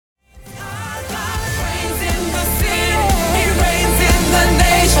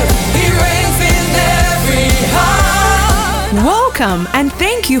Welcome and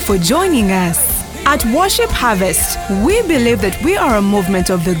thank you for joining us. At Worship Harvest, we believe that we are a movement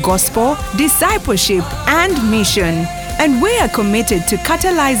of the gospel, discipleship, and mission. And we are committed to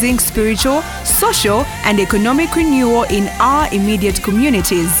catalyzing spiritual, social, and economic renewal in our immediate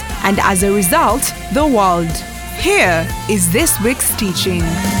communities, and as a result, the world. Here is this week's teaching.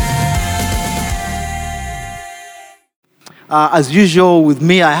 As usual with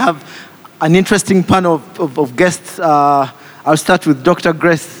me, I have an interesting panel of guests. I'll start with Dr.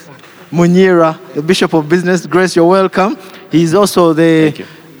 Grace Munyira, the Bishop of Business. Grace, you're welcome. He's also the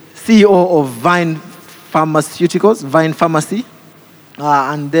CEO of Vine Pharmaceuticals, Vine Pharmacy.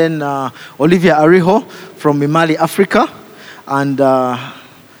 And then Olivia Ariho from Imali, Africa. And Kamara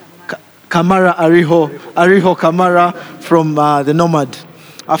Ariho Kamara from the Nomad.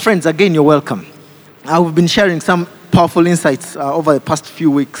 Our friends, again, you're welcome. We've been sharing some powerful insights over the past few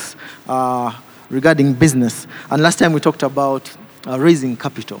weeks regarding business. And last time we talked about raising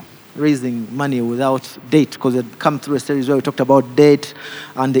capital, raising money without debt, because it come through a series where we talked about debt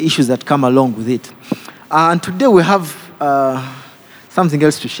and the issues that come along with it. And today we have something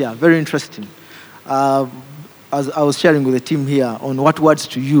else to share, very interesting. As I was sharing with the team here on what words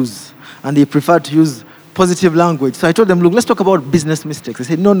to use, and they preferred to use positive language. So I told them, look, let's talk about business mistakes. They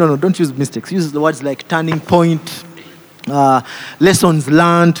said, no, don't use mistakes. Use the words like turning point, lessons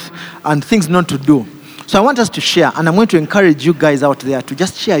learned, and things not to do. So I want us to share, and I'm going to encourage you guys out there to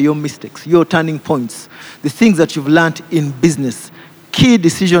just share your mistakes, your turning points, the things that you've learned in business, key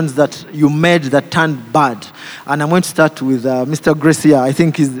decisions that you made that turned bad. And I'm going to start with Mr. Grace here. I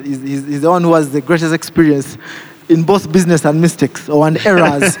think he's the one who has the greatest experience in both business and mistakes, and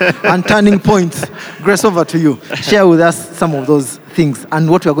errors, and turning points. Grace, over to you. Share with us some of those things and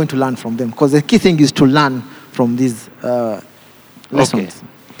what we are going to learn from them, because the key thing is to learn from these lessons. Okay.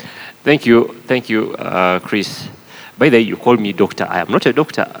 Thank you, Chris. By the way, you call me doctor. I am not a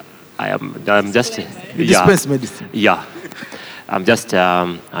doctor. I'm just... You dispense medicine. Yeah. I'm just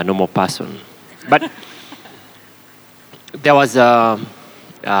a normal person. But there was a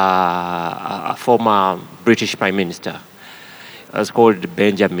former British Prime Minister. It was called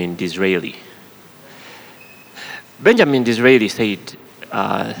Benjamin Disraeli. Benjamin Disraeli said,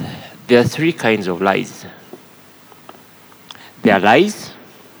 there are three kinds of lies. There are lies,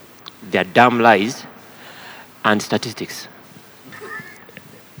 there are dumb lies, and statistics.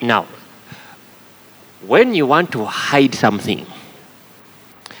 Now, when you want to hide something,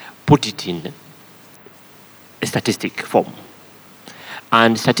 put it in a statistic form.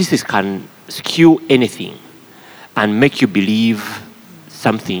 And statistics can skew anything and make you believe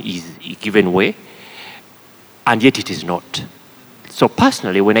something is a given way, and yet it is not. So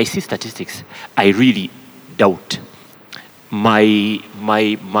personally, when I see statistics, I really doubt. My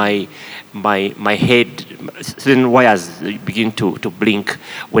head, certain wires begin to blink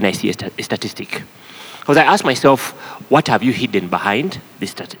when I see a statistic. Because I ask myself, what have you hidden behind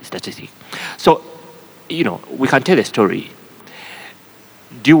this statistic? So, we can tell a story.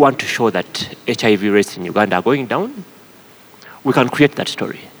 Do you want to show that HIV rates in Uganda are going down? We can create that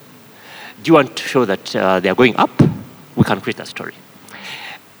story. Do you want to show that they are going up? We can create that story.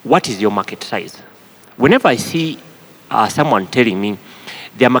 What is your market size? Whenever I see someone telling me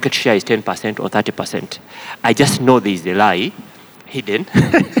their market share is 10% or 30%, I just know there is a lie hidden,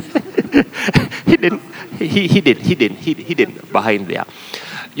 hidden behind there.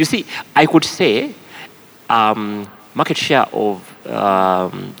 You see, I could say market share of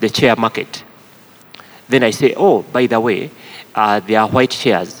the chair market. Then I say, oh, by the way, there are white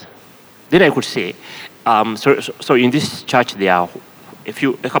chairs. Then I could say, so in this church there are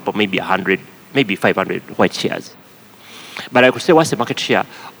a couple, maybe 100, maybe 500 white chairs. But I could say, what's the market share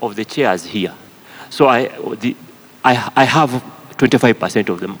of the chairs here? So I have 25%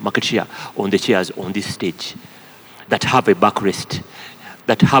 of the market share on the chairs on this stage that have a backrest,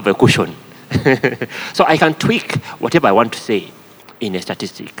 that have a cushion. So I can tweak whatever I want to say in a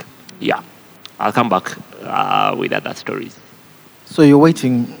statistic. Yeah, I'll come back with other stories. So you're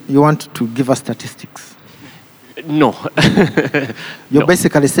waiting, you want to give us statistics? No. You're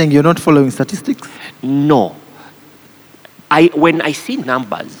basically saying you're not following statistics? No. When I see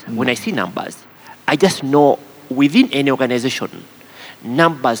numbers, I just know within any organization,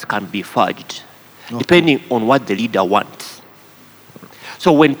 numbers can be fudged, depending on what the leader wants.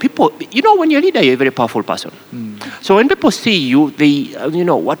 So when people, when you're a leader, you're a very powerful person. So when people see you, they,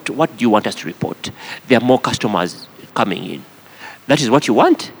 what do you want us to report? There are more customers coming in. That is what you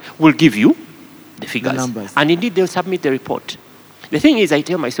want. We'll give you the figures. The numbers. And indeed, they'll submit the report. The thing is, I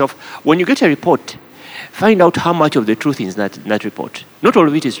tell myself, when you get a report, find out how much of the truth is in that report. Not all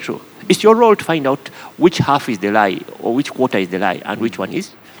of it is true. It's your role to find out which half is the lie or which quarter is the lie and which one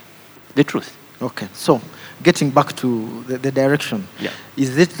is the truth. Okay, so getting back to the direction, Yeah.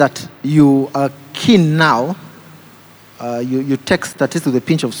 is it that you are keen now, you take statistics with a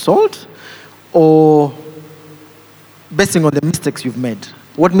pinch of salt, or basing on the mistakes you've made?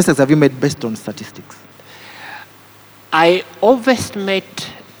 What mistakes have you made based on statistics? I overestimated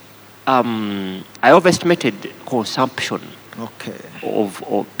consumption Okay.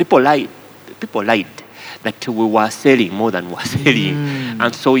 of people lied that we were selling more than we were selling,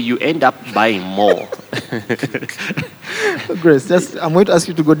 and so you end up buying more. Grace, I'm going to ask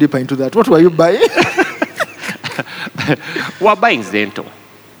you to go deeper into that. What were you buying? We're buying Zento.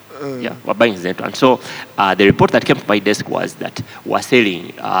 We're buying Zento. And so the report that came to my desk was that we're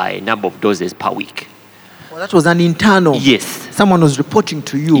selling a number of doses per week. Well, that was an internal. Yes. Someone was reporting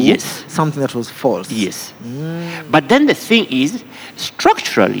to you Yes. something that was false. Yes. But then the thing is,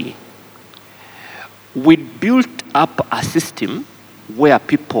 structurally, we built up a system where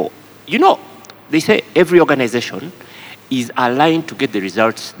people, they say every organization is aligned to get the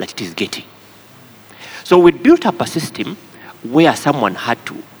results that it is getting. So we built up a system where someone had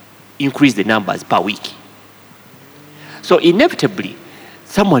to increase the numbers per week. So inevitably,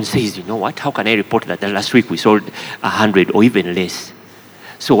 someone says, you know what, how can I report that last week we sold 100 or even less?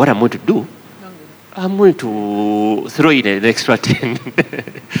 So what I'm going to do, I'm going to throw in an extra 10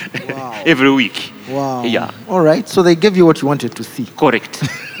 Wow. every week. Wow. Yeah. All right. So they gave you what you wanted to see. Correct.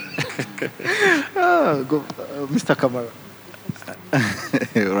 Mr. Kamara.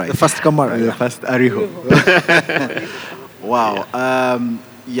 Right. The first Kamara. The Yeah. first Ariho. Wow.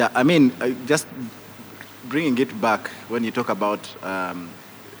 Just bringing it back when you talk about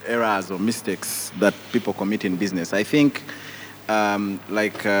errors or mistakes that people commit in business, I think,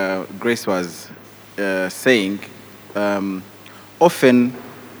 like Grace was saying, often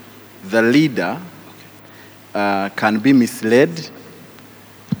the leader can be misled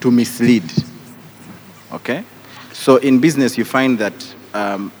to mislead. Okay? So in business, you find that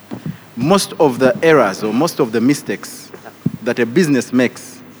most of the errors or most of the mistakes that a business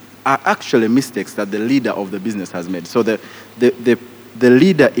makes are actually mistakes that the leader of the business has made. So the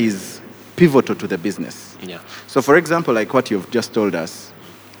leader is pivotal to the business. Yeah. So for example, like what you've just told us,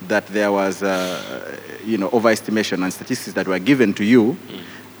 that there was overestimation and statistics that were given to you,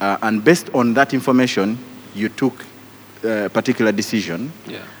 and based on that information, you took a particular decision,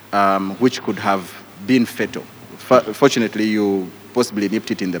 which could have been fatal. Fortunately, you possibly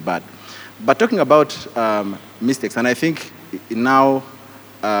nipped it in the bud. But talking about mistakes, and I think now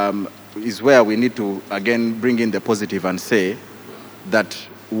is where we need to again bring in the positive and say that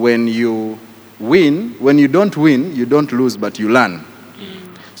when you don't win, you don't lose, but you learn.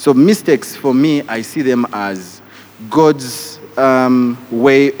 So mistakes, for me, I see them as God's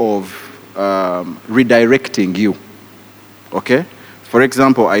way of redirecting you. Okay? For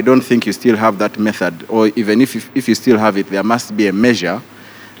example, I don't think you still have that method, or even if you still have it, there must be a measure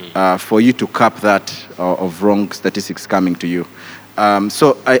for you to cap that of wrong statistics coming to you.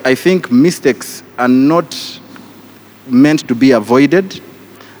 So I think mistakes are not meant to be avoided.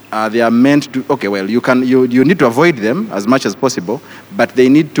 They are meant to, you need to avoid them as much as possible, but they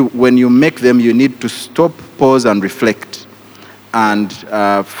need to, when you make them, you need to stop, pause, and reflect, and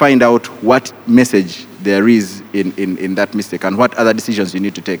find out what message there is in that mistake and what other decisions you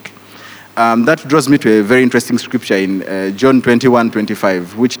need to take. That draws me to a very interesting scripture in John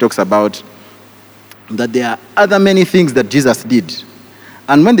 21:25, which talks about that there are many things that Jesus did.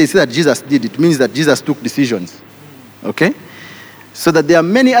 And when they say that Jesus did, it means that Jesus took decisions. Okay? So that there are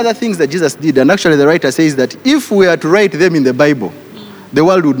many other things that Jesus did. And actually the writer says that if we are to write them in the Bible, the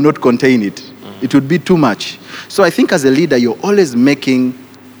world would not contain it. It would be too much. So I think as a leader, you're always making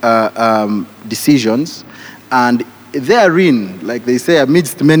decisions. And therein, like they say,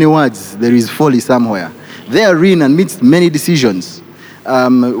 amidst many words, there is folly somewhere. Therein, amidst many decisions,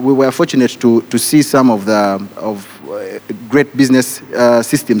 we were fortunate to see some of great business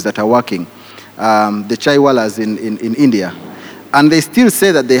systems that are working. The Chaiwalas in India. And they still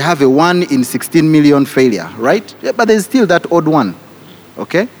say that they have a 1 in 16 million failure, right? Yeah, but there's still that odd one,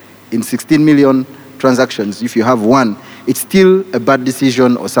 okay? In 16 million transactions, if you have one, it's still a bad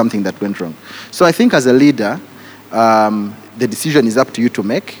decision or something that went wrong. So I think as a leader, the decision is up to you to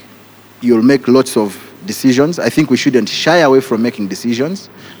make. You'll make lots of decisions. I think we shouldn't shy away from making decisions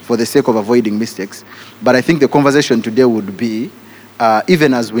for the sake of avoiding mistakes. But I think the conversation today would be,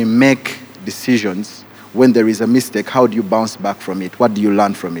 even as we make decisions, when there is a mistake, how do you bounce back from it? What do you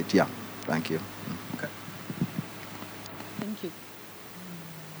learn from it? Yeah, thank you. Okay. Thank you.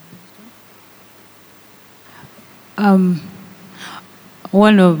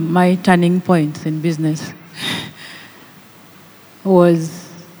 One of my turning points in business was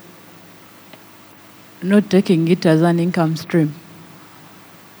not taking it as an income stream.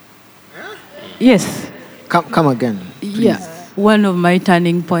 Yes. Come again, please. Yeah. One of my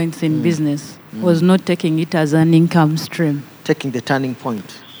turning points in business was not taking it as an income stream. Taking the turning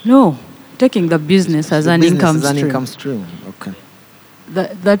point. No, taking the business as The an business income as an stream. income stream. Okay.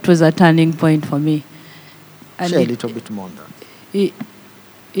 That was a turning point for me. And Share a little bit more on that.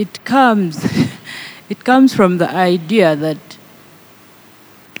 it comes from the idea that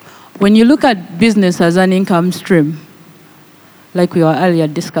when you look at business as an income stream, like we were earlier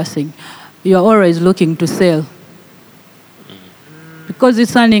discussing, you're always looking to sell because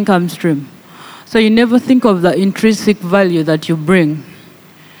it's an income stream. So you never think of the intrinsic value that you bring.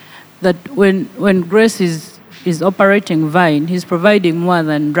 That when Grace is operating Vine, he's providing more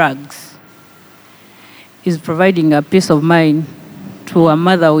than drugs. He's providing a peace of mind to a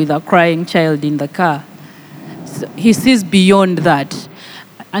mother with a crying child in the car. So he sees beyond that.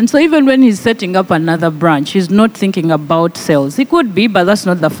 And so even when he's setting up another branch, he's not thinking about sales. He could be, but that's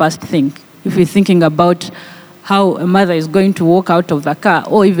not the first thing. If he's thinking about how a mother is going to walk out of the car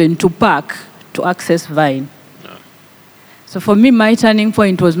or even to park to access Vine. No. So for me, my turning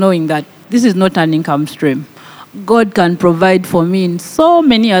point was knowing that this is not an income stream. God can provide for me in so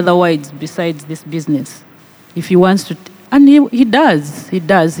many other ways besides this business. If he wants to, and he does.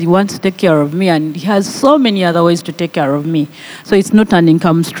 He wants to take care of me, and he has so many other ways to take care of me. So it's not an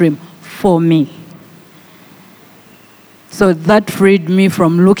income stream for me. So that freed me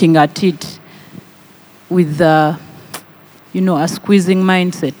from looking at it with a squeezing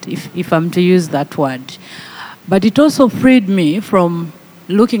mindset, if I'm to use that word. But it also freed me from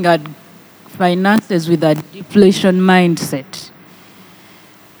looking at finances with a deflation mindset.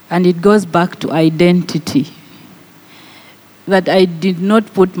 And it goes back to identity. That I did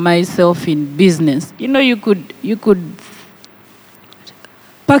not put myself in business. You could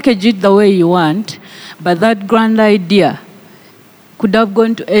package it the way you want, but that grand idea could have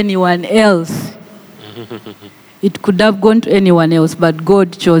gone to anyone else. It could have gone to anyone else, but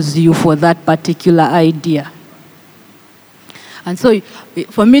God chose you for that particular idea. And so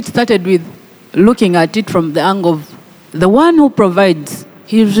for me, it started with looking at it from the angle of the one who provides,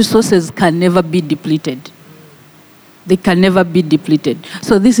 his resources can never be depleted. They can never be depleted.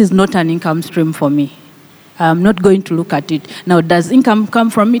 So this is not an income stream for me. I'm not going to look at it. Now, does income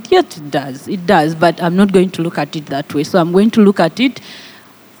come from it? Yes, it does. It does, but I'm not going to look at it that way. So I'm going to look at it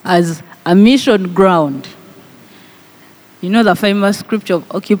as a mission ground. You know the famous scripture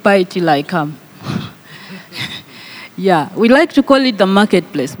of occupy till I come. Yeah, we like to call it the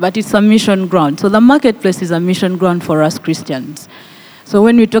marketplace, but it's a mission ground. So the marketplace is a mission ground for us Christians. So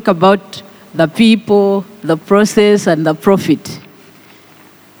when we talk about the people, the process, and the profit,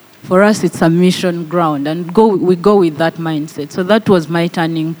 for us it's a mission ground, and we go with that mindset. So that was my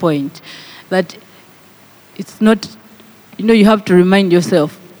turning point. That it's not, you have to remind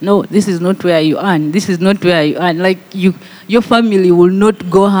yourself, no, this is not where you earn. This is not where you earn. Like your family will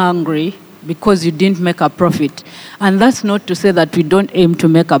not go hungry because you didn't make a profit. And that's not to say that we don't aim to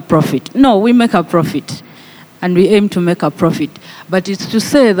make a profit. No, we make a profit, and we aim to make a profit. But it's to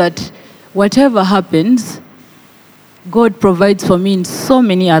say that whatever happens, God provides for me in so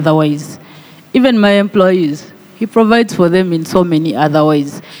many other ways. Even my employees, he provides for them in so many other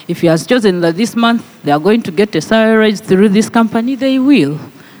ways. If he has chosen that this month they are going to get a salary raise through this company, they will.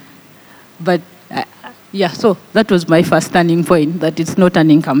 But so that was my first turning point, that it's not an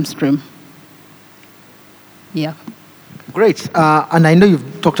income stream. Yeah. Great. And I know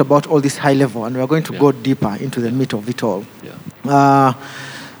you've talked about all this high level, and we're going to go deeper into the meat of it all. Yeah.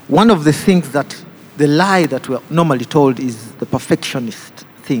 One of the things that, the lie that we're normally told is the perfectionist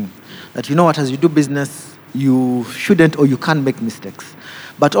thing. That as you do business, you shouldn't or you can't make mistakes.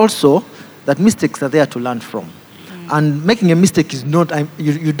 But also, that mistakes are there to learn from. And making a mistake is not,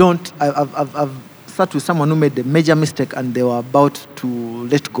 you don't, I've sat with someone who made a major mistake and they were about to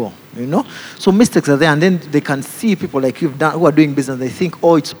let go, So mistakes are there, and then they can see people like you've done who are doing business. They think,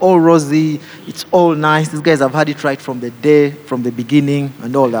 oh, it's all rosy, it's all nice. These guys have had it right from the beginning,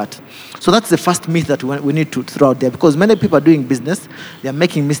 and all that. So that's the first myth that we need to throw out there, because many people are doing business, they are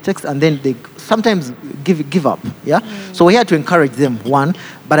making mistakes, and then they sometimes give up. Yeah. So we're here to encourage them. One,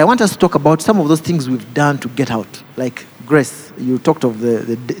 but I want us to talk about some of those things we've done to get out. Like Grace, you talked of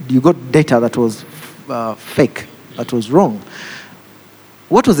you got data that was fake, that was wrong.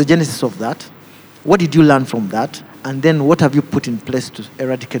 What was the genesis of that? What did you learn from that? And then what have you put in place to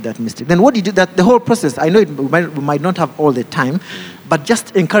eradicate that mistake? Then what did you do? The whole process, I know we might not have all the time, But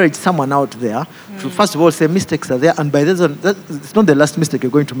just encourage someone out there to first of all say mistakes are there, and by this one, it's not the last mistake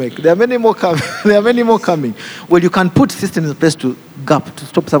you're going to make. There are many more coming. There are many more coming. Well, you can put systems in place to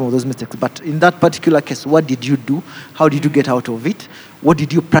stop some of those mistakes. But in that particular case, what did you do? How did you get out of it? What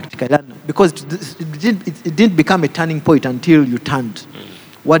did you practically learn? Because it didn't become a turning point until you turned.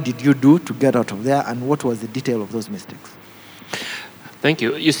 What did you do to get out of there, and what was the detail of those mistakes? Thank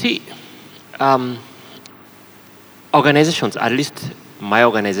you. You see, organizations, at least my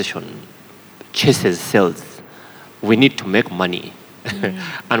organization, chases sales. We need to make money.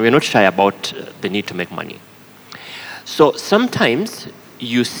 And we're not shy about the need to make money. So sometimes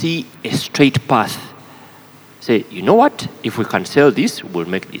you see a straight path. Say, you know what? If we can sell this, we'll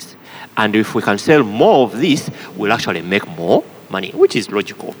make this. And if we can sell more of this, we'll actually make more money, which is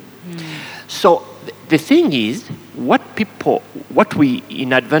logical. So the thing is, what we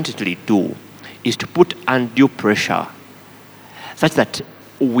inadvertently do is to put undue pressure such that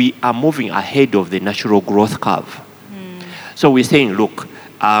we are moving ahead of the natural growth curve. So we're saying, look,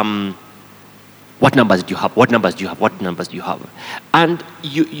 what numbers do you have? What numbers do you have? What numbers do you have? And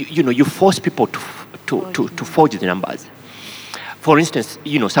you force people to forge the numbers. For instance,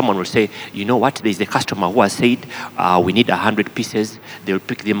 someone will say, you know what, there's a customer who has said, we need 100 pieces, they'll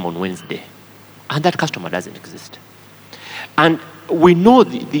pick them on Wednesday. And that customer doesn't exist. And we know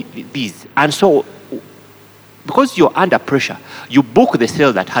these. And so, because you're under pressure, you book the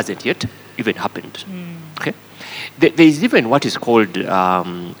sale that hasn't yet even happened. Okay? There is even what is called,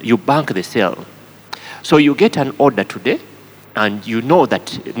 you bank the sale. So you get an order today, and you know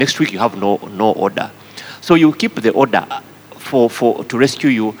that next week you have no order. So you keep the order to rescue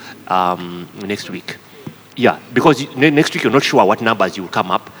you next week. Yeah, because next week you're not sure what numbers you will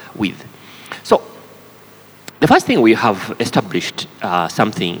come up with. So the first thing, we have established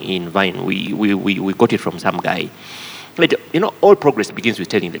something in Vine. We got it from some guy. All progress begins with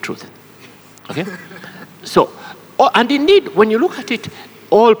telling the truth. Okay? So, and indeed, when you look at it,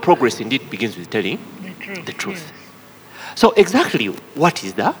 all progress indeed begins with telling the truth. Yes. So exactly what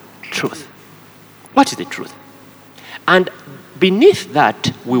is the truth? What is the truth? And beneath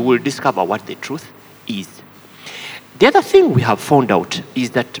that, we will discover what the truth is. The other thing we have found out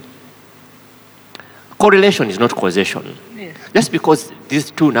is that correlation is not causation. Yes. Just because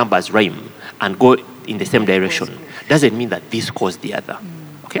these two numbers rhyme and go in the same direction doesn't mean that this caused the other.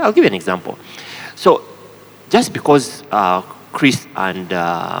 Okay, I'll give you an example. So, just because Chris and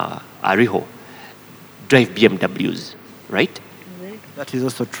Ariho drive BMWs, right? That is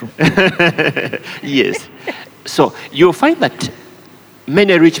also true. Yes. So you'll find that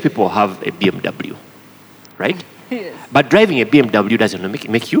many rich people have a BMW, right? Yes. But driving a BMW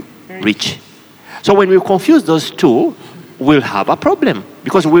doesn't make you rich. So when we confuse those two, we'll have a problem,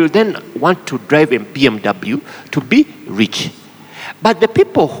 because we'll then want to drive a BMW to be rich. But the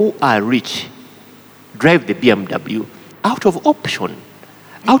people who are rich drive the BMW out of option,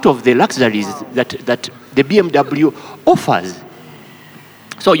 out of the luxuries that the BMW offers.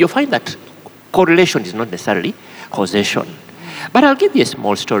 So you find that correlation is not necessarily causation. But I'll give you a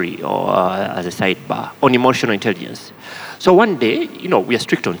small story as a sidebar on emotional intelligence. So one day, we are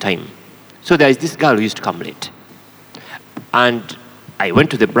strict on time. So there is this girl who used to come late. And I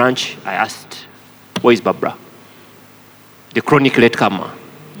went to the branch, I asked, where is Barbara? The chronic late comer.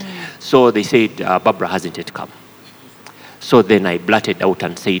 So they said, Barbara hasn't yet come. So then I blurted out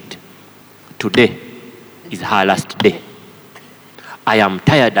and said, today is her last day. I am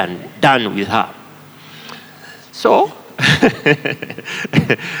tired and done with her. So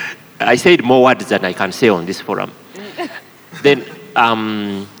I said more words than I can say on this forum. Then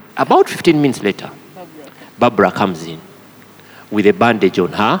about 15 minutes later, Barbara comes in with a bandage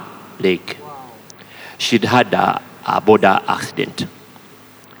on her leg. She'd had a border accident.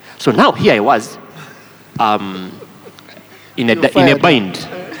 So now here I was in a bind.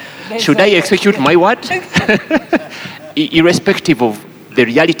 Should I execute my word? Irrespective of the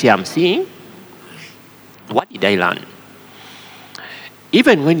reality I'm seeing, what did I learn?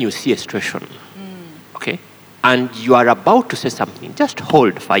 Even when you see a situation, okay, and you are about to say something, just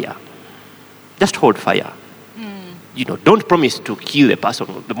hold fire. Just hold fire. Don't promise to kill a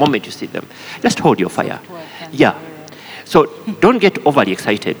person the moment you see them. Just hold your fire. Yeah. So don't get overly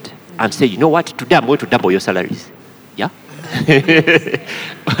excited and say, you know what, today I'm going to double your salaries. Yeah?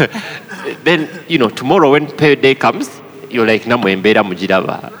 Then, tomorrow when payday comes, you're like, Namuembera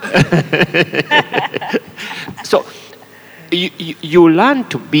Mujirava. So you learn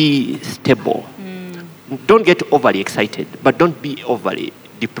to be stable. Don't get overly excited, but don't be overly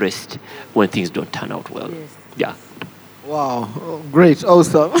depressed when things don't turn out well. Yes. Yeah. Wow. Oh, great.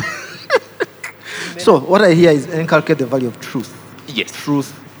 Awesome. So what I hear is inculcate the value of truth. Yes.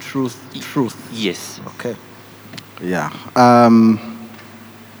 Truth. Yes. Okay. Yeah.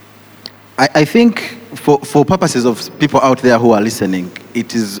 I think for purposes of people out there who are listening,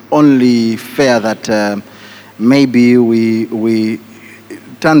 it is only fair that maybe we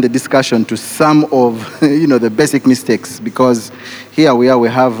turn the discussion to some of the basic mistakes, because here we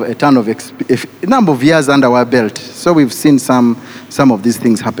have a ton of a number of years under our belt, so we've seen some of these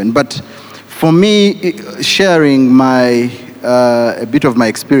things happen. But for me, sharing a bit of my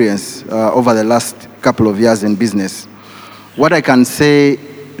experience over the last couple of years in business, what I can say,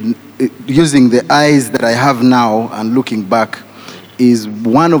 using the eyes that I have now and looking back, is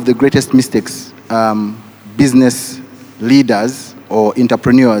one of the greatest mistakes business leaders or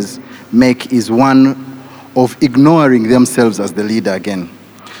entrepreneurs make is one of ignoring themselves as the leader again.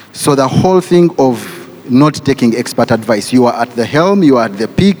 So the whole thing of not taking expert advice. You are at the helm, you are at the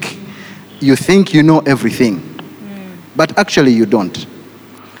peak, you think you know everything, but actually you don't.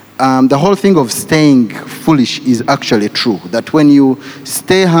 The whole thing of staying foolish is actually true. That when you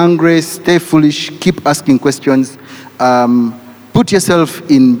stay hungry, stay foolish, keep asking questions, put yourself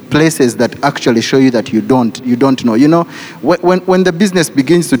in places that actually show you that you don't know. When the business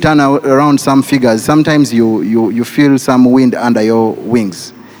begins to turn around some figures, sometimes you feel some wind under your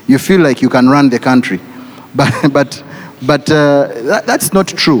wings. You feel like you can run the country, but that's not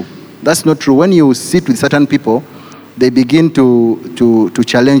true. That's not true. When you sit with certain people, they begin to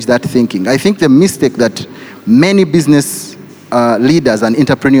challenge that thinking. I think the mistake that many business leaders and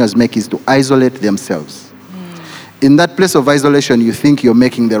entrepreneurs make is to isolate themselves. In that place of isolation, you think you're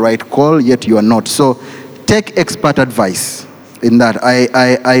making the right call, yet you are not. So take expert advice in that.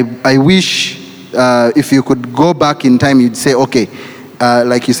 I wish if you could go back in time, you'd say, okay,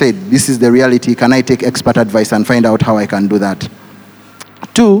 like you said, this is the reality. Can I take expert advice and find out how I can do that?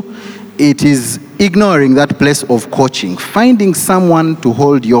 2, it is ignoring that place of coaching, finding someone to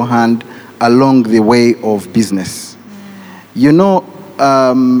hold your hand along the way of business.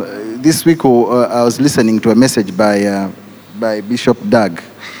 This week I was listening to a message by Bishop Doug,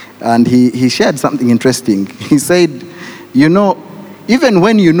 and he shared something interesting. He said, even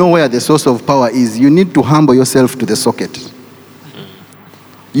when you know where the source of power is, you need to humble yourself to the socket.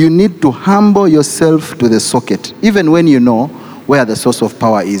 You need to humble yourself to the socket, even when you know where the source of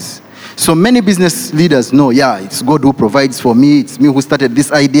power is. So many business leaders know, it's God who provides for me. It's me who started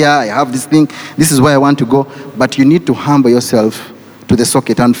this idea. I have this thing. This is where I want to go. But you need to humble yourself to the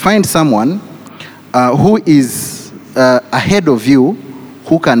socket and find someone who is ahead of you,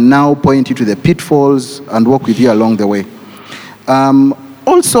 who can now point you to the pitfalls and walk with you along the way.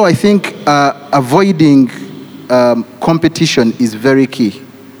 Also, I think avoiding competition is very key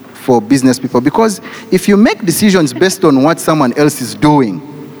for business people, because if you make decisions based on what someone else is doing,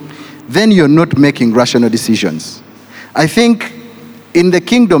 then you're not making rational decisions. I think in the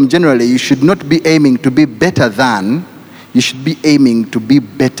kingdom generally, you should not be aiming to be better than, you should be aiming to be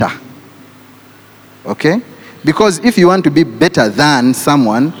better. Okay? Because if you want to be better than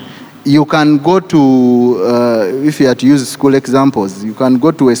someone, you can go to, if you had to use school examples, you can go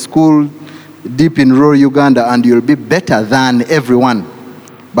to a school deep in rural Uganda and you'll be better than everyone.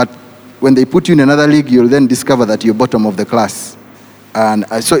 But when they put you in another league, you'll then discover that you're bottom of the class. And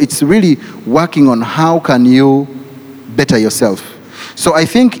so it's really working on how can you better yourself. So I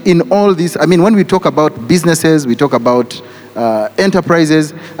think in all this, when we talk about businesses, we talk about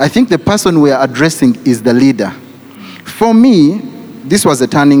enterprises, I think the person we are addressing is the leader. For me, this was a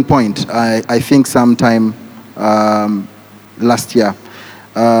turning point, I think sometime last year.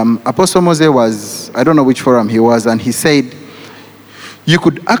 Apostle Mose was, I don't know which forum he was, and he said, you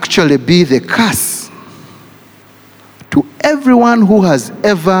could actually be the curse to everyone who has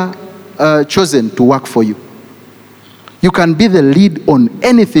ever chosen to work for you. You can be the lead on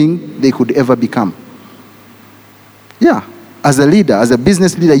anything they could ever become. Yeah, as a leader, as a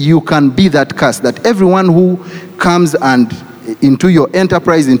business leader, you can be that curse, that everyone who comes and into your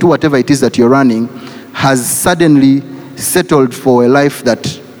enterprise, into whatever it is that you're running, has suddenly settled for a life that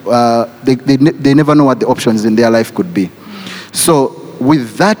they never know what the options in their life could be. So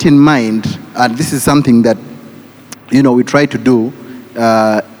with that in mind, and this is something that we try to do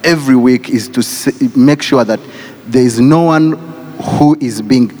every week, is to make sure that there is no one who is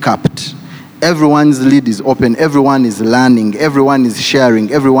being capped. Everyone's lead is open, everyone is learning, everyone is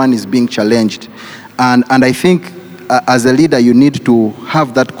sharing, everyone is being challenged. And I think as a leader, you need to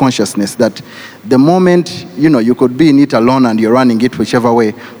have that consciousness that the moment, you could be in it alone and you're running it whichever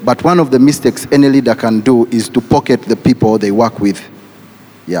way, but one of the mistakes any leader can do is to pocket the people they work with.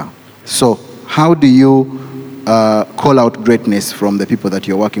 Yeah. So how do you call out greatness from the people that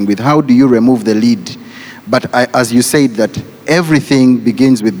you're working with? How do you remove the lead? But as you said, that everything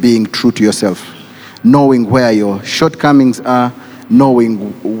begins with being true to yourself, knowing where your shortcomings are, knowing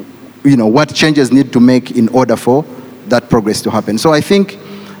what changes need to make in order for that progress to happen. So I think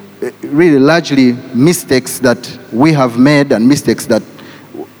really largely mistakes that we have made and mistakes that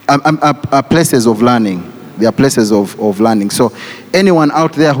are places of learning. They are places of learning. So anyone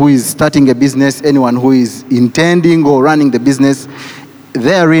out there who is starting a business, anyone who is intending or running the business,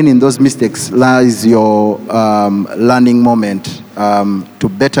 therein in those mistakes lies your learning moment to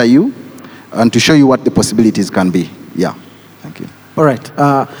better you and to show you what the possibilities can be. Yeah, thank you. All right,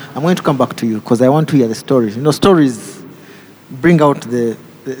 I'm going to come back to you because I want to hear the stories. Stories bring out the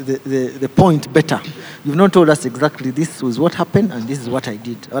point better. You've not told us exactly this was what happened and this is what I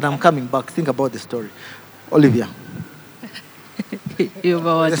did. But I'm coming back. Think about the story. Olivia. You've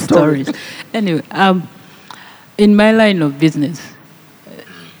our stories. Anyway, in my line of business,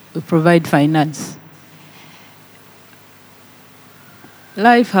 we provide finance.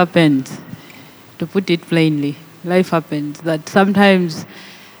 Life happens, to put it plainly, life happens that sometimes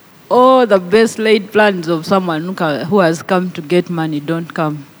all the best laid plans of someone who has come to get money don't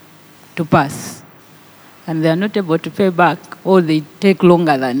come to pass. And they are not able to pay back, or they take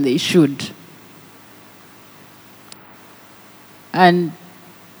longer than they should. And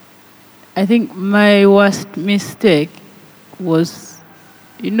I think my worst mistake was,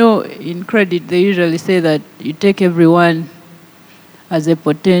 in credit, they usually say that you take everyone as a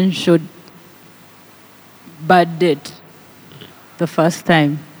potential bad debt the first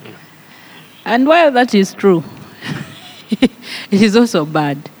time. And while that is true, it is also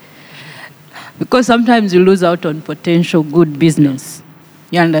bad. Because sometimes you lose out on potential good business.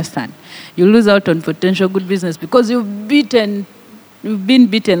 You understand? You lose out on potential good business because you've been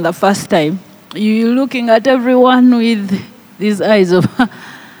beaten the first time. You're looking at everyone with these eyes of,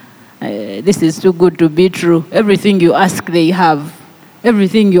 this is too good to be true. Everything you ask, they have.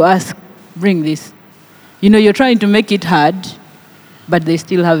 Everything you ask, bring this. You're trying to make it hard, but they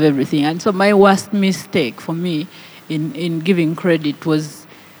still have everything. And so my worst mistake for me in giving credit was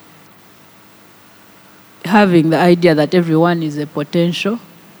having the idea that everyone is a potential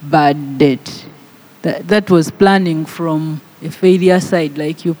bad debt. That was planning from a failure side.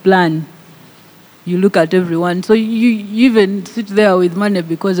 Like you plan, you look at everyone. So you even sit there with money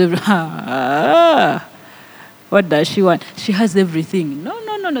because what does she want? She has everything. No.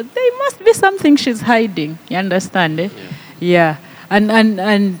 There must be something she's hiding. You understand? Yeah.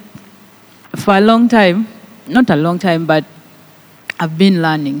 And for a long time, not a long time, but I've been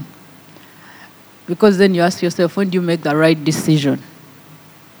learning. Because then you ask yourself, when do you make the right decision?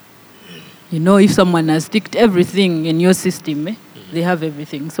 If someone has ticked everything in your system, they have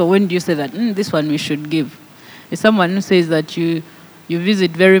everything. So when do you say that, this one we should give? If someone who says that you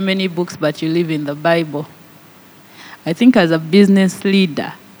visit very many books, but you live in the Bible. I think as a business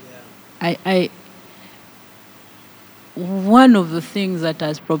leader, one of the things that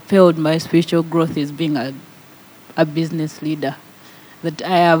has propelled my spiritual growth is being a business leader. That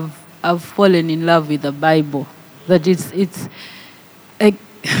I've fallen in love with the Bible. That it's like,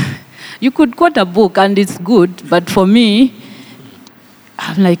 you could quote a book and it's good, but for me,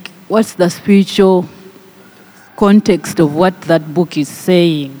 I'm like, what's the spiritual context of what that book is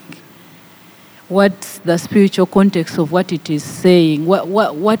saying? What's the spiritual context of what it is saying?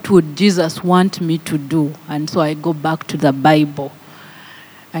 What would Jesus want me to do? And so I go back to the Bible.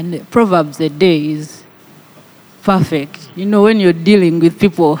 And Proverbs a day is perfect. When you're dealing with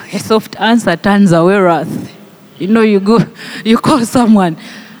people, a soft answer turns away wrath. You call someone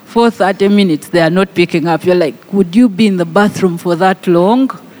for 30 minutes, they are not picking up. You're like, would you be in the bathroom for that long?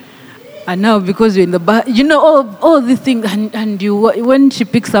 And now because you're in the all these things, and you, when she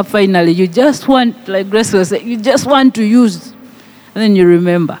picks up finally, you just want, like Grace was saying, you just want to use. And then you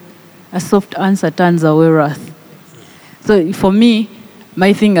remember, a soft answer turns away wrath. So for me,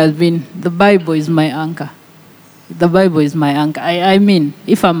 my thing has been, the Bible is my anchor. The Bible is my anchor. I mean,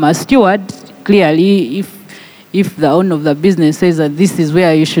 if I'm a steward, clearly, if the owner of the business says that this is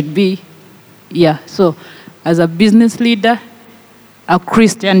where you should be, yeah. So as a business leader, a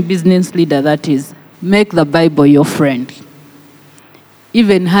Christian business leader, that is, make the Bible your friend.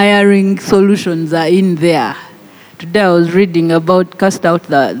 Even hiring solutions are in there. Today I was reading about cast out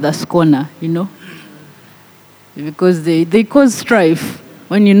the scorner, because they cause strife.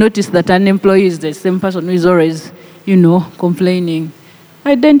 When you notice that an employee is the same person who is always, complaining,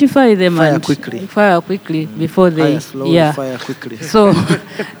 identify them fire quickly before they, fire slowly, fire quickly. So,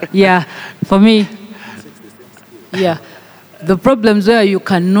 yeah, for me, yeah, the problems where you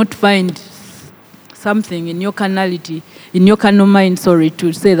cannot find something in your carnality, in your carnal mind,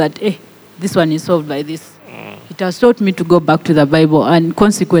 to say that, this one is solved by this. It has taught me to go back to the Bible and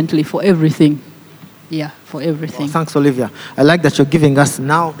consequently for everything. Yeah, for everything. Thanks, Olivia. I like that you're giving us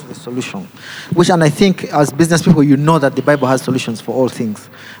now to the solution. And I think as business people, you know that the Bible has solutions for all things.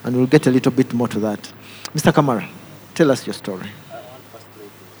 And we'll get a little bit more to that. Mr. Kamara, tell us your story.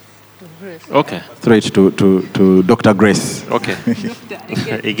 Okay. Straight to Dr. Grace. Okay.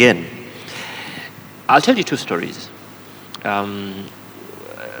 Again, I'll tell you two stories.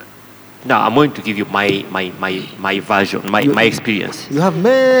 Now I'm going to give you my version, my experience. You have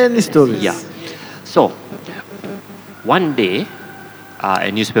many stories. Yeah. So, one day,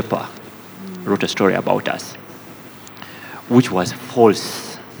 a newspaper wrote a story about us, which was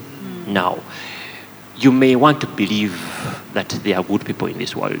false. Now, you may want to believe that there are good people in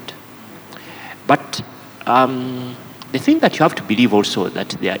this world. But the thing that you have to believe also that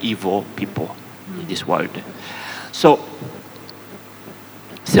there are evil people in this world. So,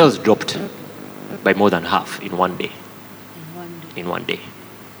 sales dropped by more than half in one day. In one day.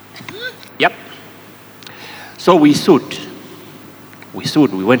 Yep. So we sued.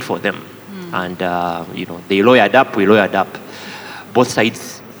 We went for them. And, they lawyered up, we lawyered up. Both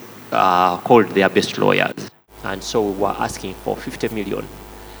sides called their best lawyers. And so we were asking for 50 million.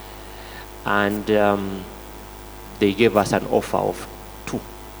 And they gave us an offer of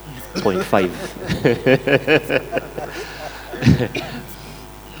 2.5.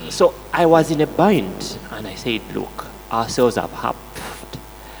 So I was in a bind, and I said, look, our sales have halved.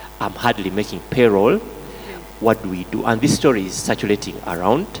 I'm hardly making payroll. What do we do? And this story is circulating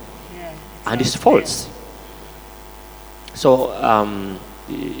around, and it's false. So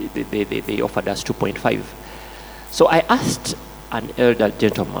they offered us 2.5. So I asked an elder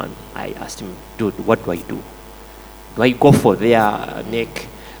gentleman, I asked him, dude, what do I do? Do I go for their neck,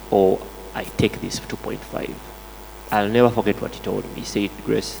 or I take this 2.5? I'll never forget what he told me. He said,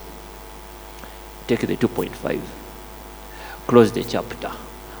 Grace, take the 2.5, close the chapter,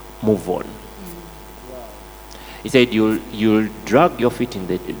 move on. He said, you'll drag your feet in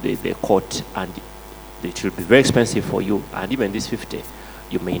the court, and it will be very expensive for you, and even this 50,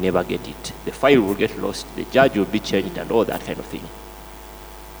 you may never get it. The file will get lost, the judge will be changed, and all that kind of thing.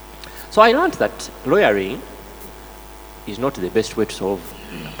 So I learned that lawyering is not the best way to solve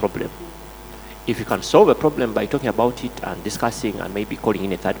a problem. If you can solve a problem by talking about it and discussing and maybe calling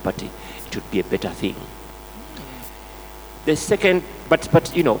in a third party, it would be a better thing. The second, but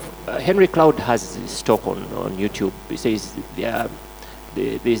Henry Cloud has this talk on YouTube. He says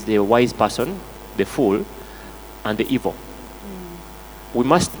there's the wise person, the fool, and the evil. We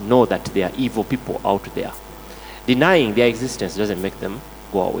must know that there are evil people out there. Denying their existence doesn't make them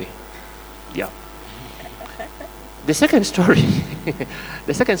go away. Yeah. The second story,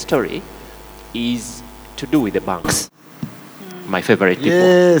 is to do with the banks. My favorite people.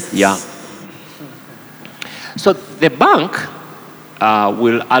 Yes. Yeah. So the bank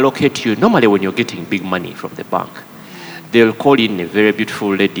will allocate you, normally when you're getting big money from the bank, they'll call in a very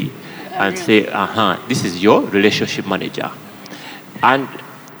beautiful lady and say, this is your relationship manager. And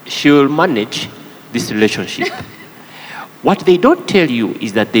she'll manage this relationship. What they don't tell you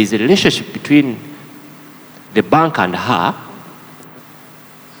is that there's a relationship between the bank and her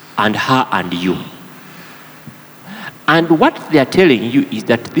and you. And what they are telling you is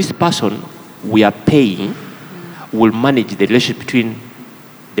that this person we are paying will manage the relationship between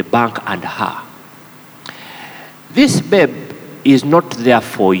the bank and her. This babe is not there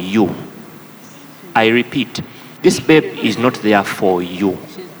for you. I repeat, this babe is not there for you.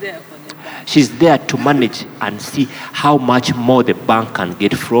 She's there to manage and see how much more the bank can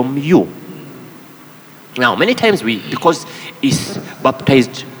get from you. Now, many times because it's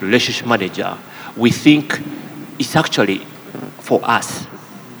baptized relationship manager, we think it's actually for us.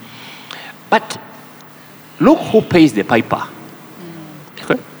 But look who pays the piper.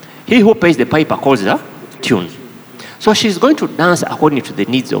 Okay? He who pays the piper calls the tune. So she's going to dance according to the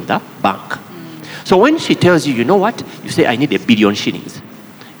needs of the bank. So when she tells you, you know what? You say, I need 1 billion shillings.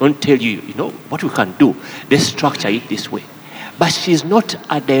 I won't tell you, what we can do. Let's structure it this way. But she's not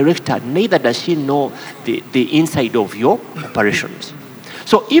a director, neither does she know the inside of your operations.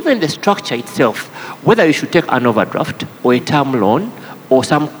 So even the structure itself, whether you should take an overdraft or a term loan or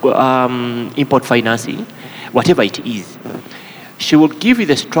some import financing, whatever it is, she will give you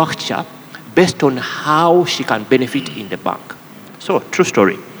the structure based on how she can benefit in the bank. So, true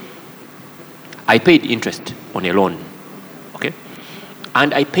story. I paid interest on a loan, okay?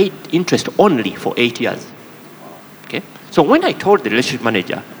 And I paid interest only for 8 years, okay? So when I told the relationship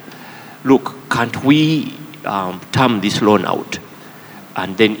manager, look, can't we term this loan out?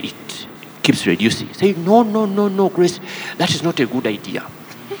 And then it keeps reducing. Say, no, Grace, that is not a good idea.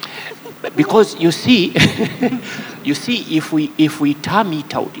 Because you see, if we term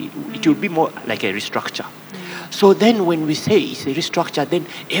it out, it will be more like a restructure. So then when we say it's a restructure, then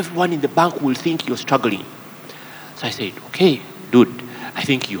everyone in the bank will think you're struggling. So I said, okay, dude, I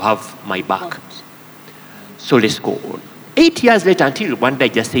think you have my back. So let's go on. 8 years later, until one day I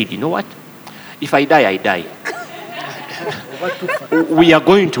just said, you know what? If I die, I die. We are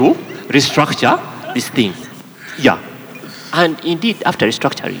going to restructure this thing. Yeah. And indeed, after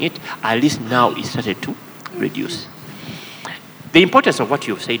restructuring it, at least now it started to reduce. The importance of what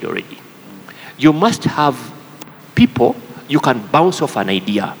you've said already. You must have people you can bounce off an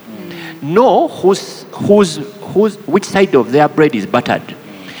idea. Know which side of their bread is buttered.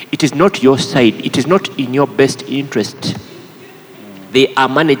 It is not your side. It is not in your best interest. They are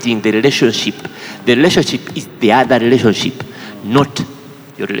managing the relationship. The relationship is the other relationship, not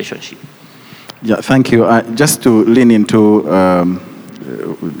your relationship. Yeah, thank you. Just to lean into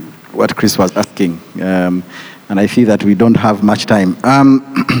what Chris was asking, and I see that we don't have much time.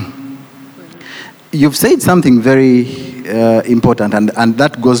 You've said something very important, and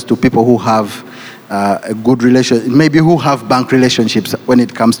that goes to people who have a good relation, maybe who have bank relationships when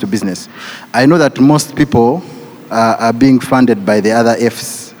it comes to business. I know that most people are being funded by the other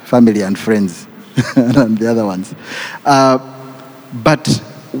F's, family and friends, and the other ones. But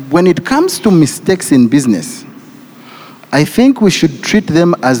when it comes to mistakes in business, I think we should treat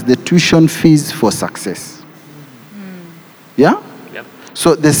them as the tuition fees for success. Yeah? Yep.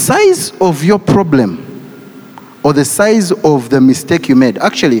 So the size of your problem or the size of the mistake you made.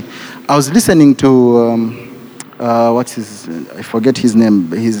 Actually, I was listening to, I forget his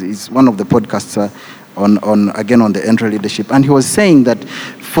name. He's one of the podcasts on the Enter Leadership. And he was saying that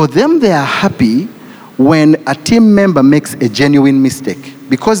for them, they are happy when a team member makes a genuine mistake,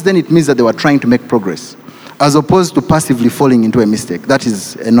 because then it means that they were trying to make progress, as opposed to passively falling into a mistake. That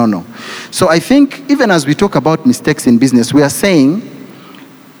is a no-no. So I think even as we talk about mistakes in business, we are saying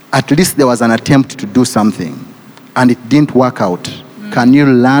at least there was an attempt to do something and it didn't work out. Can you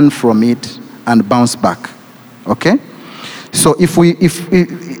learn from it and bounce back? Okay? So if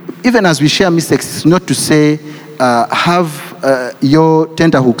even as we share mistakes, it's not to say have your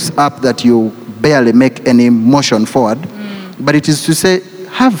tenterhooks up that you barely make any motion forward, but it is to say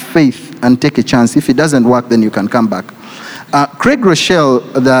have faith and take a chance. If it doesn't work, then you can come back. Craig Rochelle,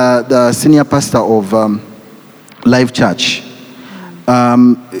 the senior pastor of Life Church,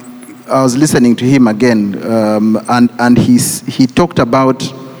 I was listening to him again, and he talked about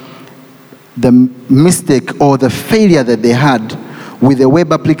the mistake or the failure that they had with the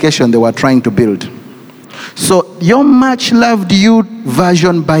web application they were trying to build. So your much loved you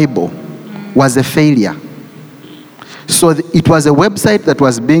version Bible was a failure. So it was a website that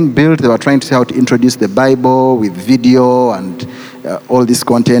was being built. They were trying to say how to introduce the Bible with video and all this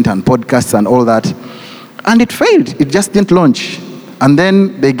content and podcasts and all that. And it failed. It just didn't launch. And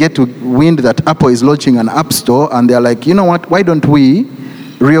then they get to wind that Apple is launching an app store, and they're like, you know what, why don't we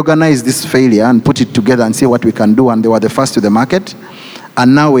reorganize this failure and put it together and see what we can do? And they were the first to the market.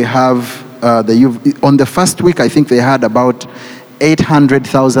 And now we have, on the first week, I think they had about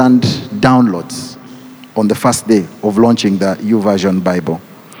 800,000 downloads on the first day of launching the YouVersion Bible.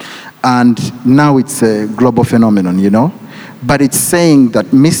 And now it's a global phenomenon, you know. But it's saying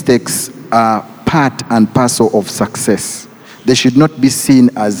that mistakes are part and parcel of success. They should not be seen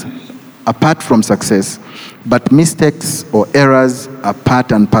as apart from success, but mistakes or errors are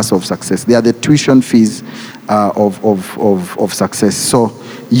part and parcel of success. They are the tuition fees of success. So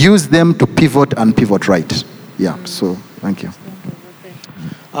use them to pivot and pivot right. Yeah, so thank you.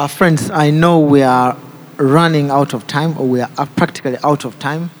 Friends, I know we are running out of time, or we are practically out of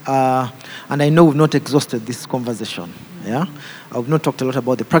time, and I know we've not exhausted this conversation. Yeah, I've not talked a lot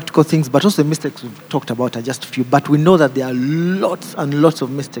about the practical things, but also the mistakes we've talked about are just a few. But we know that there are lots and lots of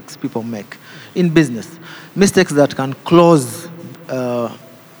mistakes people make in business. Mistakes that can close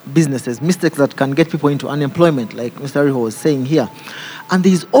businesses, mistakes that can get people into unemployment, like Mr. Ariho was saying here. And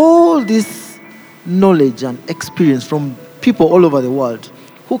there's all this knowledge and experience from people all over the world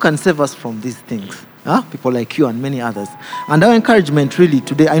who can save us from these things. People like you and many others. And our encouragement really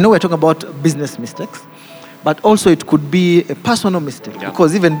today, I know we're talking about business mistakes, but also it could be a personal mistake,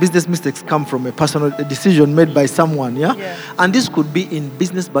 because even business mistakes come from a personal decision made by someone, And this could be in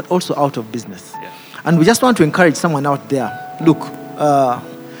business, but also out of business. Yeah. And we just want to encourage someone out there. Look,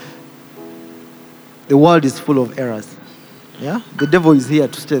 the world is full of errors. Yeah, the devil is here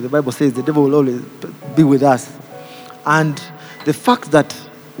to stay. The Bible says the devil will always be with us. And the fact that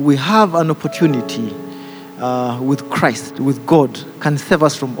we have an opportunity with Christ, with God, can save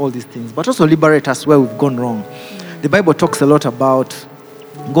us from all these things, but also liberate us where we've gone wrong. The Bible talks a lot about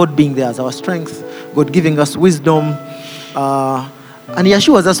God being there as our strength, God giving us wisdom, and He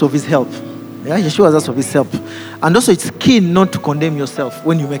assures us of His help. Yeah, He assures us of His help. And also it's key not to condemn yourself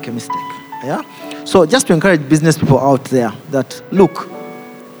when you make a mistake. Yeah? So just to encourage business people out there that, look,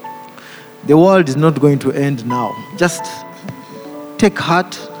 the world is not going to end now. Just take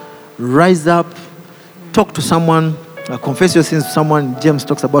heart, rise up, talk to someone, confess your sins to someone. James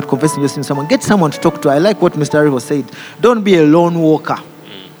talks about confessing your sins to someone. Get someone to talk to. I like what Mr. Ariho said. Don't be a lone walker.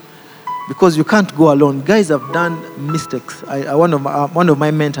 Because you can't go alone. Guys have done mistakes. One of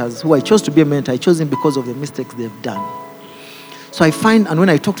my mentors, who I chose to be a mentor, I chose him because of the mistakes they've done. So I find, and when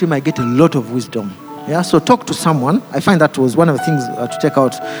I talk to him, I get a lot of wisdom. Yeah, so talk to someone. I find that was one of the things to check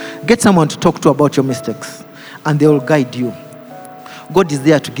out. Get someone to talk to about your mistakes, and they will guide you. God is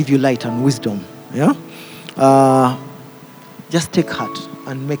there to give you light and wisdom. Yeah, just take heart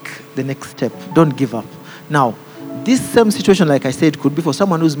and make the next step. Don't give up. Now, this same situation, like I said, could be for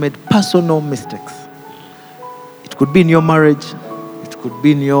someone who's made personal mistakes. It could be in your marriage. It could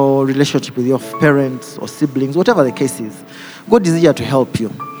be in your relationship with your parents or siblings, whatever the case is. God is here to help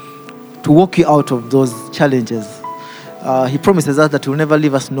you, to walk you out of those challenges. He promises us that He will never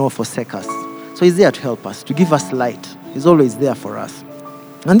leave us nor forsake us. So He's there to help us, to give us light. He's always there for us.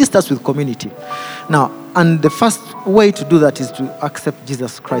 And this starts with community. Now, and the first way to do that is to accept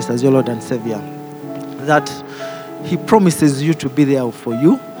Jesus Christ as your Lord and Savior. That He promises you to be there for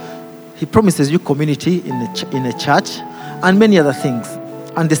you. He promises you community in a church and many other things.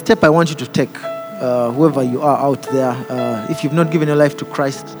 And the step I want you to take, whoever you are out there, if you've not given your life to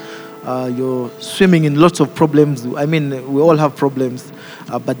Christ, you're swimming in lots of problems. I mean, we all have problems,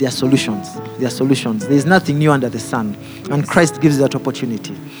 but there are solutions. There are solutions. There is nothing new under the sun, and Christ gives that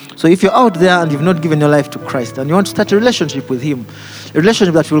opportunity. So if you're out there and you've not given your life to Christ, and you want to start a relationship with Him, a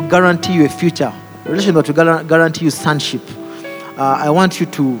relationship that will guarantee you a future, a relationship that will guarantee you sonship, I want you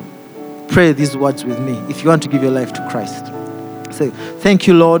to pray these words with me if you want to give your life to Christ. Say, thank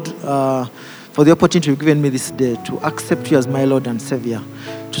you, Lord, for the opportunity you've given me this day to accept you as my Lord and Savior,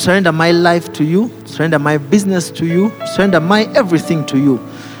 to surrender my life to you, surrender my business to you, surrender my everything to you,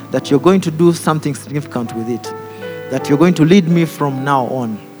 that you're going to do something significant with it, that you're going to lead me from now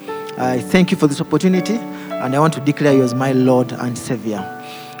on. I thank you for this opportunity, and I want to declare you as my Lord and Savior.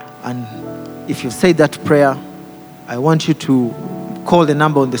 And if you've said that prayer, I want you to call the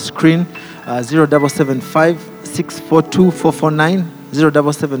number on the screen, 0775 642 449,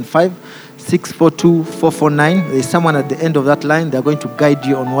 0775 642 449. There's someone at the end of that line. They're going to guide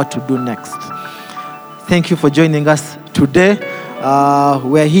you on what to do next. Thank you for joining us today.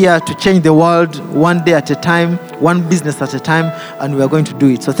 We're here to change the world one day at a time, one business at a time, and we are going to do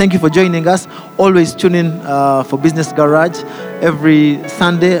it. So thank you for joining us. Always tune in for Business Garage every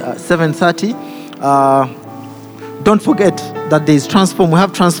Sunday at 7:30. Don't forget that there is Transform. We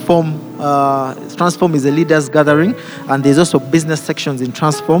have Transform. Transform is a leaders gathering, and there's also business sections in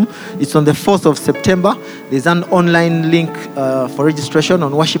Transform. It's on the 4th of September. There's an online link for registration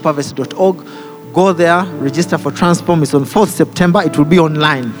on worshipharvest.org. Go there, register for Transform. It's on 4th September. It will be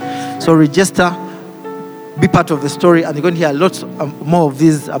online. So register, be part of the story, and you're going to hear lots more of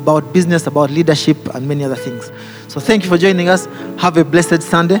these about business, about leadership, and many other things. So thank you for joining us. Have a blessed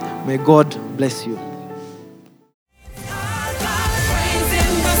Sunday. May God bless you.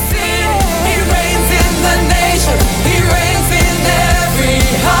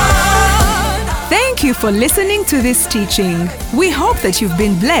 Thank you for listening to this teaching. We hope that you've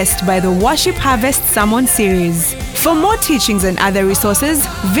been blessed by the Worship Harvest Sermon Series. For more teachings and other resources,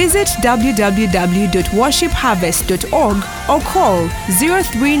 visit www.worshipharvest.org or call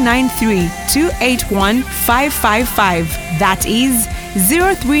 0393 281 555. That is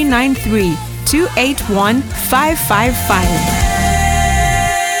 0393 281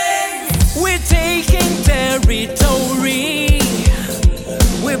 555. We're taking territory.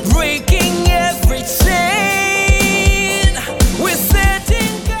 We're breaking